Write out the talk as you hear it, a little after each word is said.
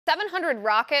700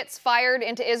 rockets fired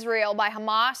into Israel by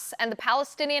Hamas and the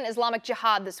Palestinian Islamic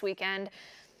Jihad this weekend.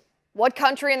 What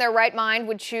country in their right mind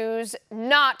would choose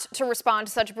not to respond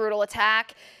to such a brutal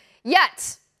attack?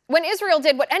 Yet, when Israel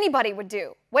did what anybody would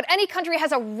do, what any country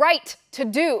has a right to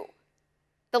do,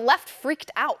 the left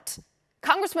freaked out.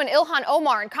 Congressman Ilhan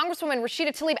Omar and Congresswoman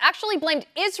Rashida Tlaib actually blamed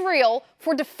Israel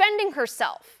for defending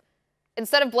herself,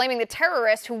 instead of blaming the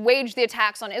terrorists who waged the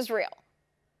attacks on Israel.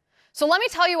 So let me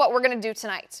tell you what we're going to do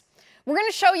tonight. We're going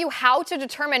to show you how to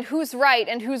determine who's right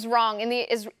and who's wrong in the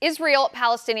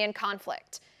Israel-Palestinian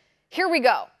conflict. Here we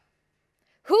go.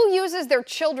 Who uses their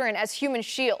children as human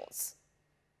shields?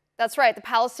 That's right, the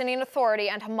Palestinian Authority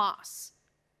and Hamas.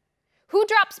 Who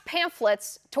drops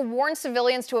pamphlets to warn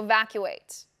civilians to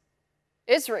evacuate?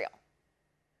 Israel.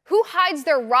 Who hides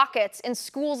their rockets in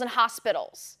schools and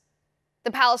hospitals?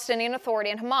 The Palestinian Authority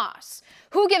and Hamas.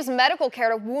 Who gives medical care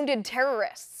to wounded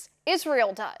terrorists?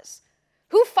 Israel does.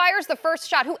 Who fires the first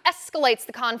shot? Who escalates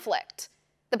the conflict?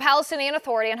 The Palestinian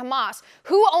Authority and Hamas.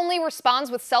 Who only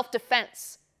responds with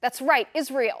self-defense? That's right,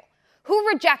 Israel. Who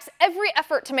rejects every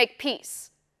effort to make peace?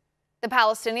 The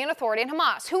Palestinian Authority and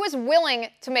Hamas. Who is willing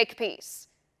to make peace?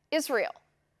 Israel.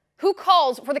 Who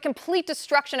calls for the complete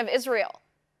destruction of Israel?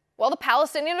 Well, the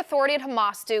Palestinian Authority and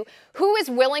Hamas do. Who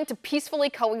is willing to peacefully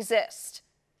coexist?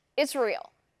 Israel.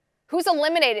 Who's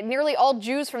eliminated nearly all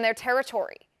Jews from their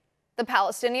territory? The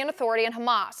Palestinian Authority and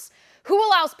Hamas. Who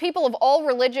allows people of all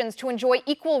religions to enjoy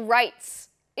equal rights?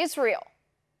 Israel.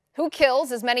 Who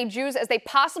kills as many Jews as they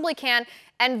possibly can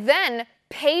and then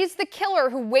pays the killer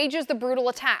who wages the brutal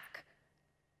attack?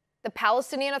 The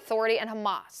Palestinian Authority and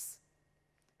Hamas.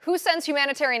 Who sends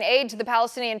humanitarian aid to the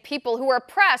Palestinian people who are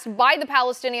oppressed by the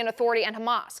Palestinian Authority and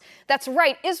Hamas? That's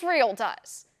right, Israel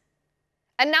does.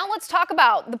 And now let's talk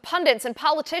about the pundits and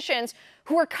politicians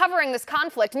who are covering this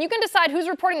conflict. And you can decide who's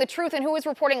reporting the truth and who is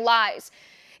reporting lies.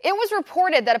 It was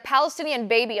reported that a Palestinian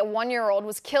baby, a 1-year-old,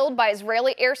 was killed by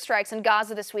Israeli airstrikes in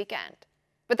Gaza this weekend.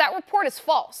 But that report is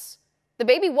false. The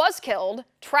baby was killed,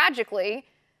 tragically,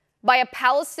 by a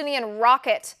Palestinian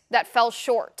rocket that fell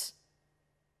short.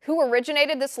 Who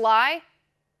originated this lie?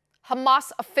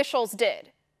 Hamas officials did.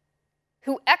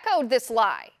 Who echoed this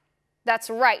lie?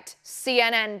 That's right,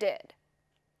 CNN did.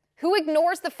 Who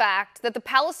ignores the fact that the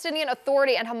Palestinian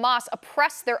Authority and Hamas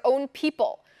oppress their own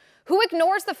people? Who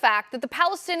ignores the fact that the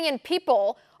Palestinian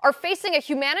people are facing a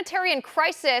humanitarian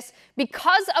crisis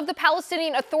because of the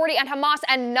Palestinian Authority and Hamas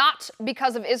and not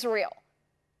because of Israel?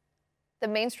 The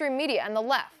mainstream media and the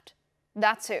left.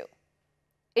 That's who.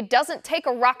 It doesn't take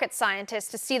a rocket scientist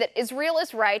to see that Israel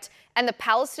is right and the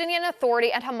Palestinian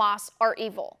Authority and Hamas are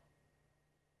evil.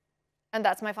 And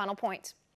that's my final point.